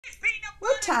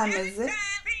What time is it?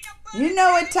 You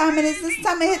know what time it is. It's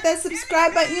time to hit that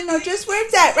subscribe button. You know just where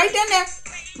it's at. Right down there.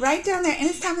 Right down there. And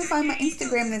it's time to find my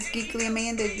Instagram. That's Geekly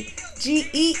Amanda.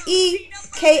 Geekly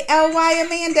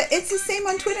Amanda. It's the same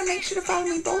on Twitter. Make sure to follow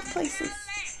me both places.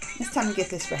 It's time to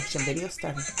get this reaction video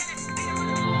started.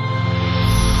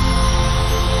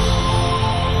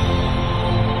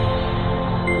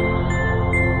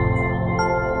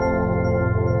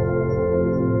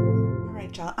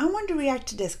 I want to react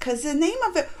to this because the name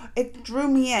of it drew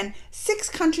me in. 6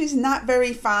 countries not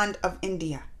very fond of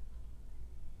India.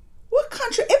 What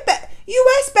country?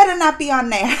 U.S. better not be on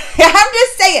there. I'm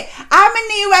just saying. I'm in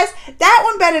the U.S. That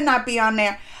one better not be on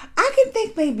there. I can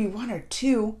think maybe 1 or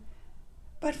 2.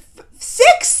 But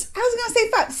 6? I was going to say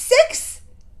 5. 6?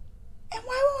 And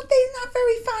why won't they not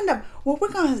very fond of? Well,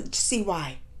 we're going to see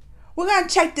why. We're going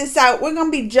to check this out. We're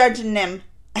going to be judging them.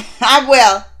 I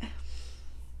will.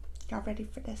 Y'all ready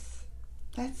for this?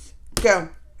 Let's go.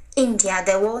 India,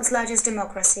 the world's largest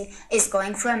democracy, is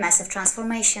going through a massive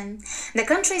transformation. The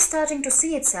country is starting to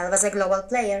see itself as a global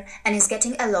player and is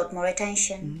getting a lot more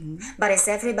attention. But is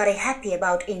everybody happy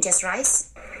about India's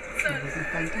rise?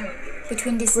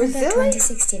 Between December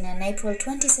 2016 and April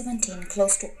 2017,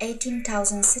 close to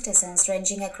 18,000 citizens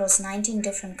ranging across 19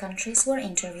 different countries were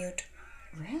interviewed.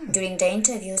 Really? During the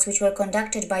interviews, which were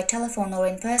conducted by telephone or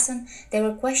in person, they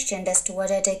were questioned as to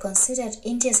whether they considered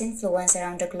India's influence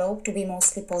around the globe to be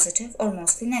mostly positive or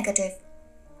mostly negative.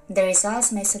 The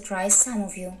results may surprise some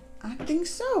of you. I think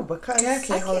so, because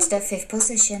Turkey holds the 5th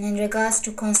position in regards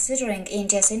to considering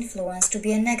India's influence to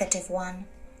be a negative one.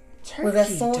 With a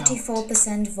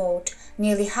 44% vote,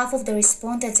 nearly half of the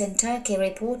respondents in Turkey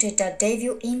reported that they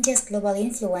view India's global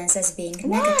influence as being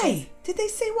negative. Why? Did they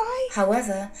say why?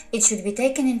 However, it should be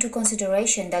taken into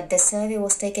consideration that the survey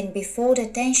was taken before the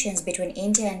tensions between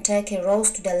India and Turkey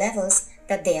rose to the levels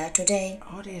that they are today.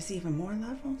 Oh, there's even more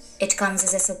levels? It comes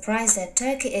as a surprise that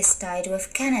Turkey is tied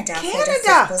with Canada for the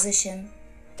 5th position.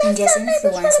 India's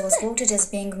influence was voted as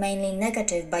being mainly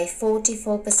negative by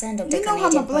 44% of the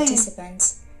Canadian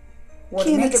participants. What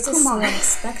makes this so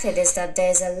unexpected is that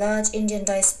there is a large Indian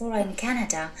diaspora in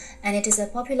Canada, and it is a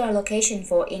popular location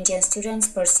for Indian students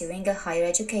pursuing a higher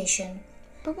education.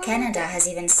 Canada has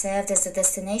even served as the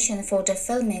destination for the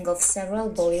filming of several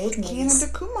Bollywood movies.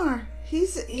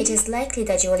 It is likely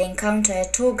that you will encounter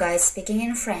a tour guide speaking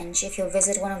in French if you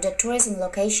visit one of the tourism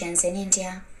locations in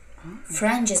India.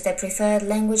 French is the preferred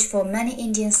language for many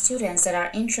Indian students that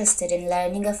are interested in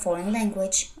learning a foreign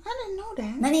language. I didn't know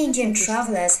that. Many Indian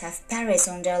travelers have Paris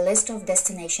on their list of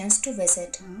destinations to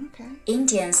visit.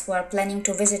 Indians who are planning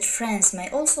to visit France may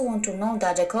also want to know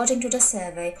that according to the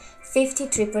survey,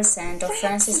 53% of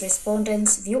France's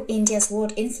respondents view India's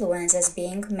world influence as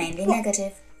being mainly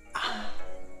negative.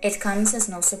 It comes as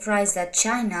no surprise that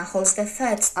China holds the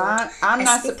 3rd spot, I'm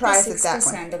not surprised at that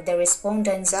one. 56% of the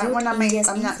respondents viewed India's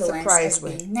influence as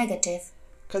being negative.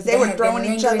 Because they were throwing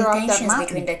each other off that tensions mountain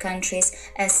between the countries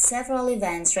as several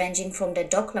events ranging from the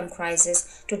Doklam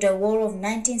crisis to the War of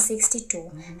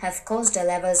 1962 have caused the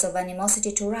levels of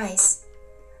animosity to rise.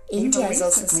 India is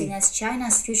also seen as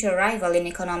China's future rival in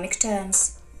economic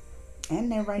terms.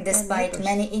 Despite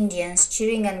many Indians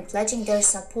cheering and pledging their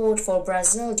support for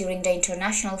Brazil during the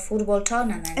international football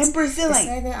tournaments, the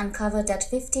survey uncovered that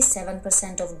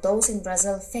 57% of those in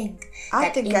Brazil think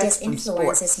that India's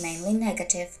influence is mainly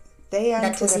negative.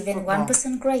 That was even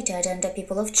 1% greater than the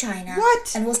people of China,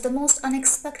 and was the most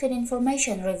unexpected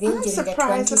information revealed during the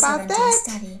 2017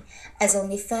 study, as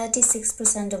only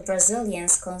 36% of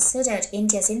Brazilians considered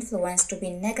India's influence to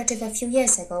be negative a few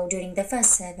years ago during the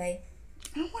first survey.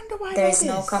 I wonder why there is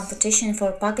no competition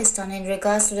for Pakistan in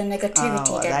regards to the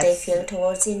negativity that they feel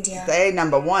towards India. They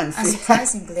number one.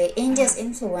 Unsurprisingly, India's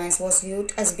influence was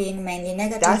viewed as being mainly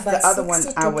negative by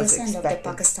 62% of the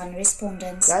Pakistan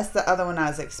respondents. That's the other one I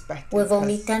was expecting. With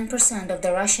only 10% of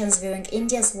the Russians viewing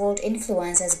India's world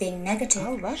influence as being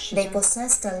negative, they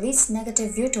possess the least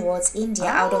negative view towards India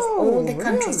out of all the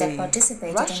countries that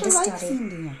participated in the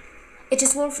study. It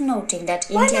is worth noting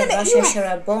that India and Russia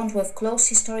share a bond with close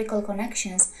historical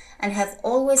connections and have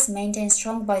always maintained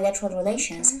strong bilateral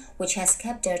relations, which has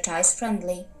kept their ties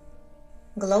friendly.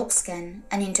 Globescan,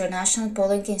 an international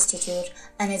polling institute,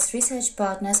 and its research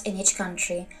partners in each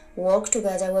country work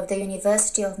together with the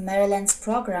University of Maryland's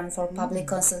Program for Public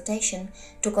Consultation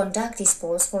to conduct these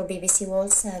polls for BBC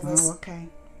World Service.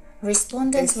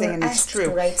 Respondents were asked to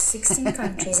rate 16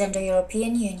 countries in the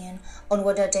European Union on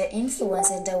whether their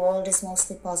influence in the world is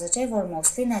mostly positive or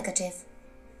mostly negative.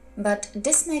 But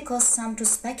this may cause some to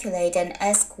speculate and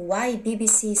ask why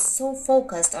BBC is so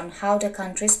focused on how the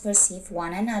countries perceive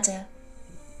one another.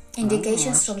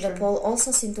 Indications from the poll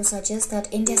also seem to suggest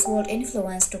that India's world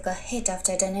influence took a hit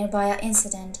after the Nirbhaya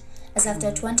incident, as after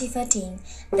 2013,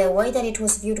 the way that it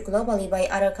was viewed globally by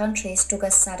other countries took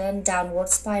a sudden downward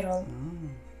spiral.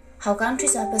 How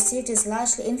countries are perceived is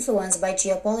largely influenced by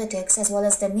geopolitics as well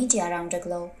as the media around the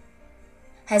globe.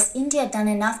 Has India done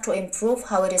enough to improve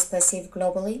how it is perceived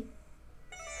globally?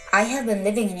 I have been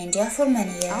living in India for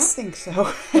many years. I think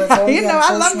so. With all the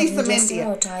I love me some media India.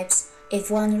 stereotypes,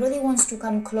 if one really wants to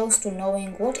come close to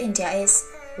knowing what India is,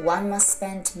 one must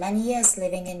spend many years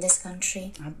living in this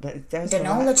country. The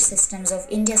knowledge systems of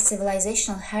India's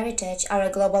civilizational heritage are a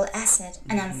global asset,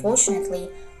 and unfortunately,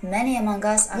 many among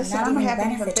us are not even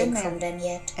benefiting from them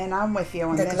yet. And I'm with you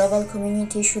on The this. global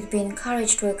community should be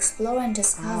encouraged to explore and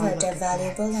discover the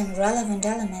valuable and relevant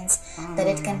elements that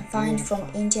it can find from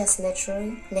India's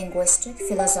literary, linguistic,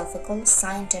 philosophical,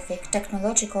 scientific,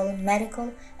 technological,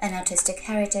 medical, and artistic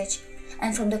heritage,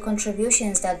 and from the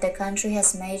contributions that the country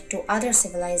has made to other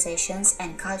civilizations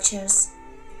and cultures.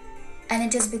 And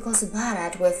it is because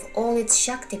Bharat, with all its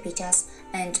Shaktipitas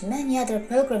and many other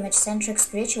pilgrimage-centric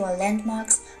spiritual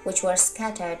landmarks which were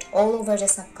scattered all over the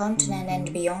subcontinent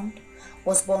and beyond,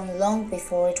 was born long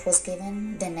before it was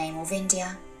given the name of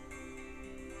India.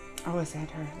 Oh, is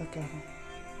that her? Look at her.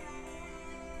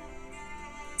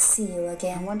 See you I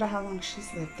again. wonder how long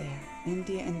she's lived there.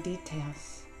 India in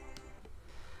details.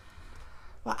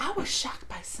 Well, I was shocked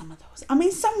by some of those. I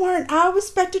mean, some weren't. I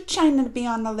expected China to be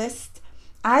on the list.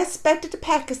 I expected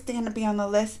Pakistan to be on the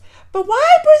list. But why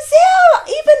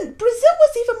Brazil? Even Brazil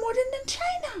was even more than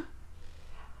China.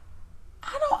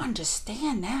 I don't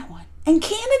understand that one. And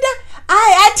Canada,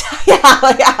 I tell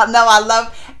y'all know I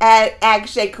love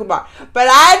Akshay Kumar. But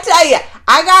I tell you,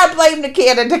 I got to blame the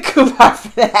Canada Kumar for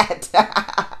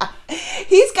that.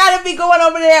 He's got to be going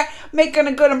over there making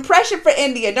a good impression for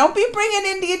India. Don't be bringing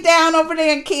India down over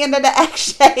there in Canada,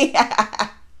 Akshay.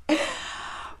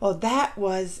 Well, that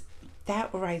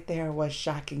right there was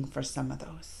shocking for some of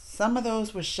those. Some of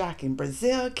those were shocking.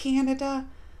 Brazil, Canada,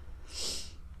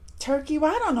 Turkey.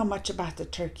 Well, I don't know much about the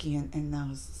Turkey in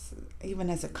those, even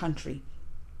as a country.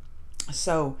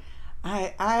 So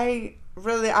I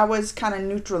was kind of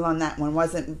neutral on that one.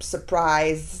 Wasn't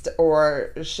surprised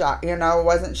or shocked.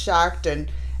 Wasn't shocked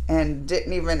and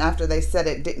didn't even, after they said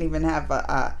it, didn't even have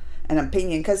an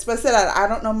opinion. Because I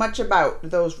don't know much about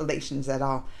those relations at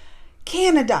all.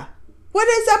 Canada. What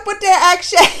is up with their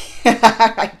Akshay?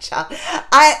 All right, child.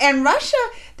 And Russia,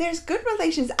 there's good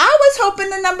relations. I was hoping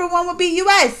the number one would be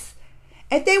U.S.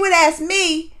 If they would ask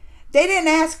me, they didn't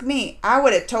ask me. I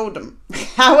would have told them.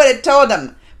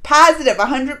 Positive,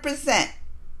 100%.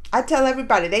 I tell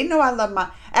everybody. They know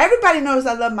everybody knows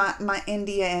I love my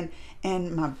India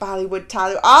and my Bollywood,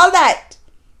 Tollywood, all that.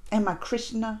 And my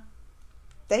Krishna.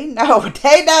 They know.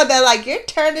 They're like, you're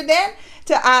turning in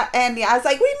to India. I was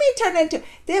like, what do you mean turn into?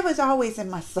 There was always in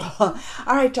my soul. All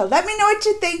right, y'all. Let me know what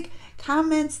you think.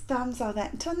 Comments, thumbs, all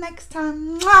that. Until next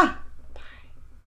time. Mwah!